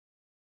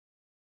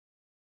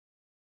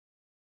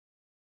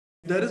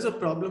there is a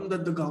problem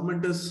that the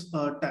government is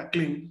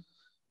tackling,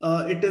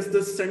 it is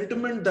the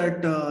sentiment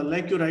that,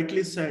 like you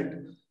rightly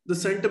said, the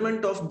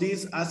sentiment of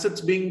these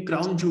assets being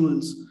crown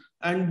jewels,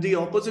 and the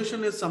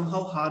opposition is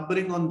somehow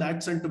harboring on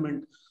that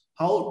sentiment.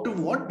 How, to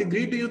what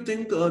degree do you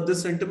think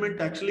this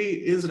sentiment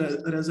actually is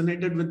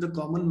resonated with the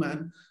common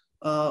man,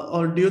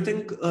 or do you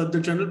think the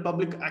general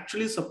public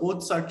actually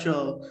supports such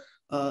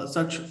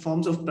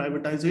forms of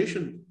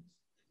privatization?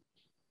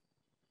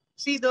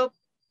 See,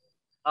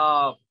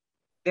 uh,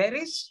 there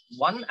is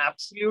one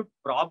absolute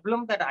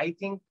problem that I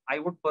think I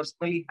would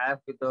personally have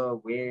with the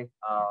way,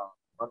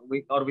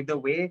 or with the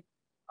way,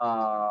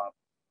 uh,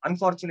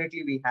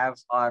 unfortunately, we have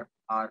our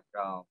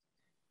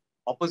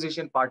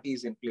opposition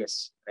parties in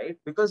place, right?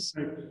 Because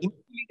Right.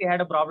 initially they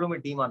had a problem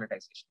with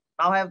demonetization.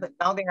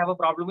 Now they have a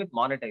problem with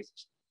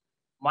monetization.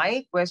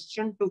 My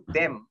question to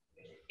them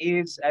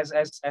is, as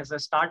a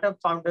startup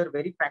founder,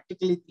 very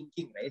practically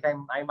thinking, right?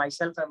 I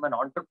myself am an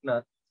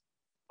entrepreneur.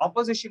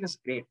 Opposition is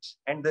great,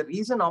 and the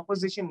reason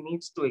opposition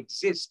needs to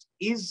exist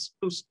is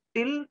to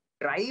still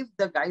drive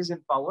the guys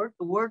in power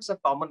towards a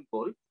common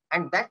goal,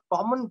 and that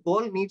common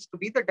goal needs to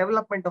be the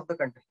development of the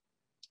country,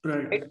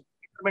 right? Right.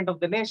 Development of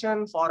the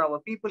nation for our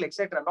people,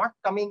 etc. Not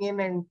coming in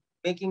and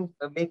making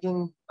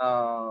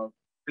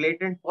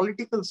blatant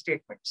political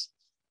statements.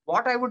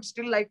 What I would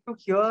still like to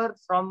hear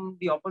from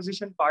the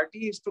opposition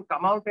party is to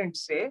come out and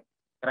say,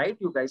 right,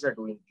 you guys are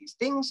doing these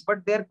things,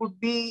 but there could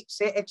be,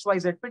 say,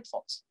 XYZ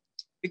pitfalls,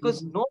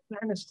 because Mhm. no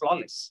plan is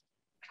flawless.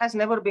 It has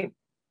never been,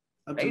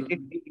 right?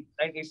 Absolutely.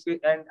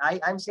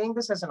 I'm saying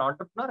this as an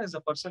entrepreneur, as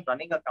a person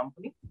running a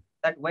company,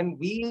 that when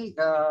we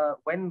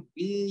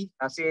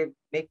say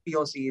make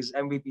POCs,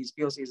 MVPs,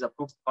 POCs are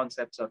proof of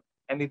concepts, or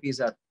MVPs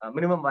are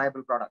minimum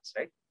viable products,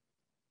 right?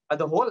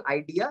 The whole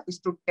idea is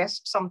to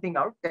test something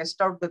out, test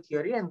out the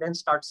theory, and then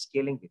start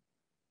scaling it.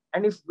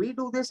 And if we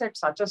do this at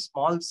such a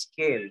small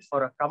scale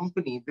for a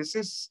company, this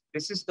is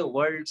the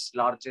world's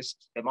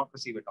largest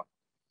democracy we're talking.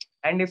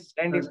 And if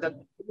the Right.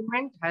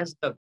 government has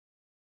the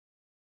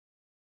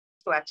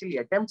to actually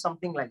attempt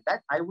something like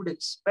that, I would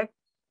expect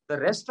the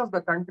rest of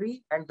the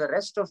country and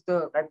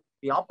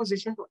the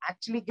opposition to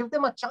actually give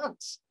them a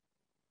chance.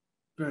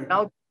 Right.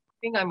 Now, I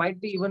think I might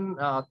be even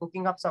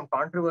cooking up some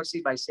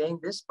controversy by saying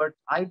this, but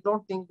I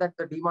don't think that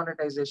that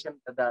demonetization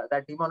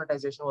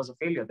was a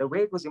failure. The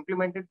way it was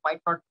implemented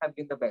might not have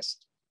been the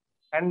best.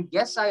 And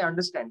yes, I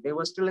understand they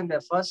were still in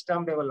their first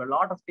term. There were a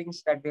lot of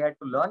things that they had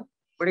to learn.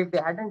 But if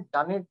they hadn't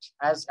done it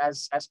as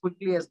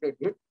quickly as they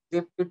did,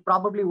 it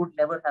probably would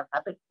never have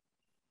happened.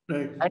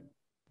 Right. And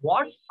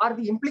what are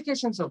the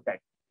implications of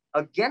that?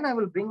 Again, I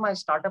will bring my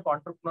startup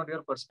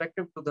entrepreneurial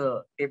perspective to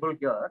the table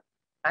here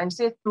and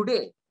say,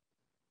 today,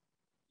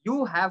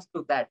 you have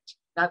to that.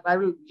 Now,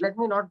 let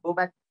me not go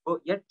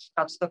yet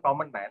touch the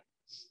common man.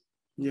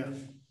 Yeah.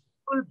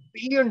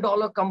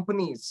 Billion-dollar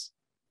companies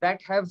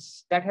that have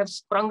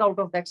sprung out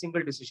of that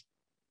single decision.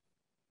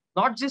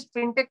 Not just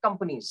fintech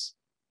companies.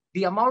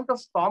 The amount of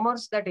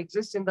commerce that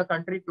exists in the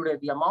country today,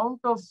 the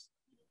amount of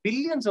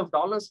billions of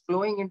dollars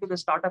flowing into the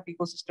startup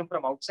ecosystem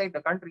from outside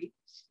the country,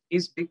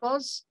 is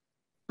because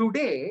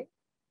today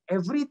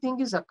everything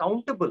is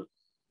accountable.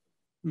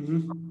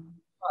 Mm-hmm.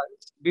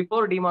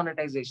 Before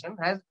demonetization,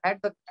 has had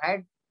the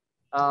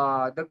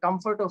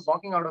comfort of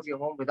walking out of your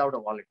home without a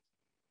wallet,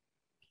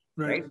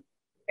 Right.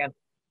 right?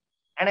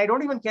 And I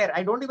don't even care.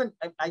 I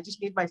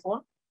just need my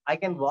phone. I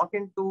can walk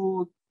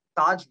into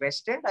Taj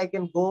West End. I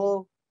can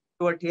go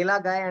to a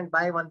Thela guy and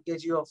buy 1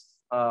 kg of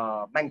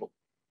mango.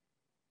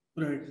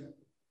 Right.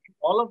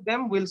 All of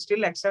them will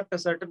still accept a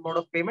certain mode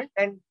of payment.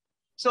 And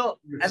so,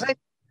 Yes.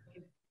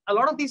 a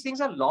lot of these things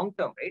are long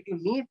term, right? You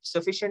need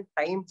sufficient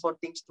time for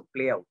things to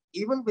play out.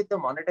 Even with the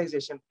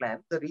monetization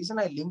plan, the reason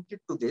I linked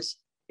it to this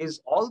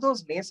is all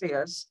those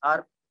naysayers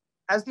are,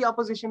 as the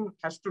opposition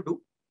has to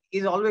do,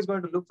 is always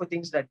going to look for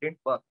things that didn't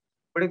work.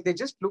 But if they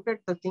just look at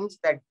the things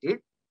that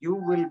did, you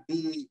will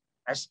be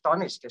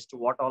astonished as to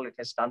what all it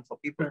has done for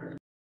people. Right.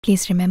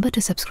 Please remember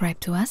to subscribe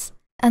to us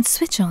and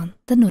switch on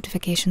the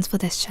notifications for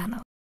this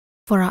channel.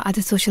 For our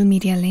other social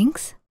media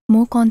links,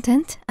 more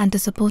content, and to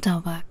support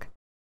our work,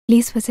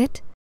 please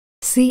visit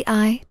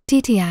citti.net.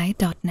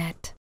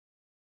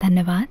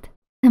 Dhanyavad.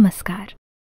 Namaskar.